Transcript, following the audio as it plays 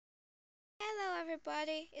Hello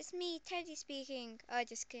everybody, it's me, Teddy speaking. Oh,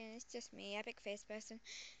 just kidding, it's just me, Epic Face Person.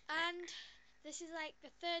 And this is like the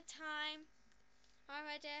third time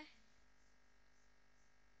already.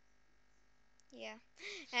 Yeah.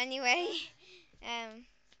 Anyway, um,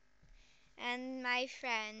 and my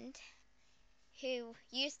friend who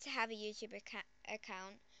used to have a YouTube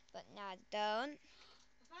account, but now don't.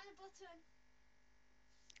 I found a button.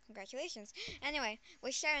 Congratulations. Anyway,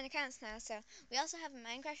 we're sharing accounts now, so we also have a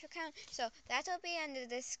Minecraft account, so that'll be in the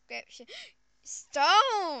description.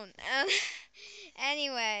 Stone!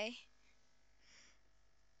 Anyway.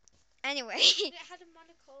 It had a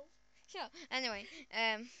monocle. Sure. Anyway,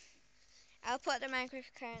 I'll put the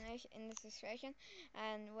Minecraft account in the description,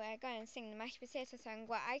 and we're going to sing the mashed potato song,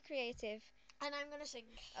 what I creative. And I'm gonna sing.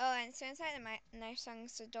 Oh, and it sounds like the knife song,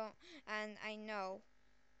 so don't. And I know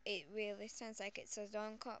it really sounds like it, so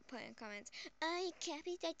don't put in comments. Oh, you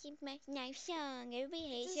copied that my knife song.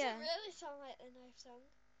 Everybody hates Does you. it really sound like the knife song?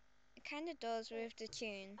 It kind of does with the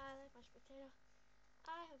tune. I like mashed potato.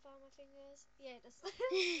 I have all my fingers. Yeah, it does.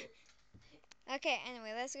 Okay.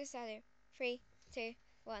 Anyway, let's get started. 3, 2,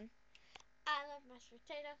 1. I love mashed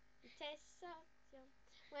potato. It tastes so yum.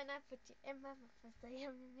 When I put you in my mouth, I say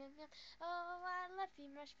yum yum yum yum. Oh, I love you,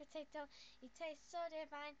 mashed potato. You taste so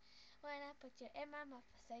divine. When I put you in my mouth,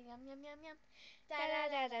 I say yum yum yum yum. Da da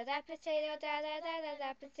da da da potato, da da da da da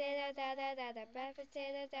potato, da da da da da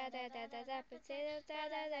potato, da da da da da potato, da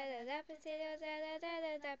da da da da potato, da da da da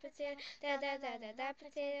da potato, da da da da da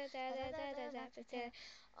potato, da da da da da potato.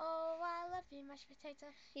 Oh, I love you, mashed potato.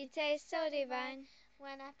 You taste so divine.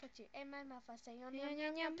 When I put you in my mouth, I say yum Yum yum yum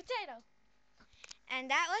yum yum yum. potato. And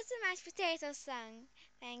that was the mashed potato song.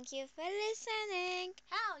 Thank you for listening.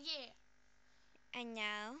 Hell yeah! And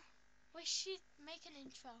now, We should make an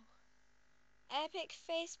intro. epic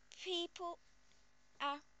face people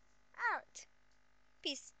are out.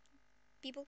 Peace.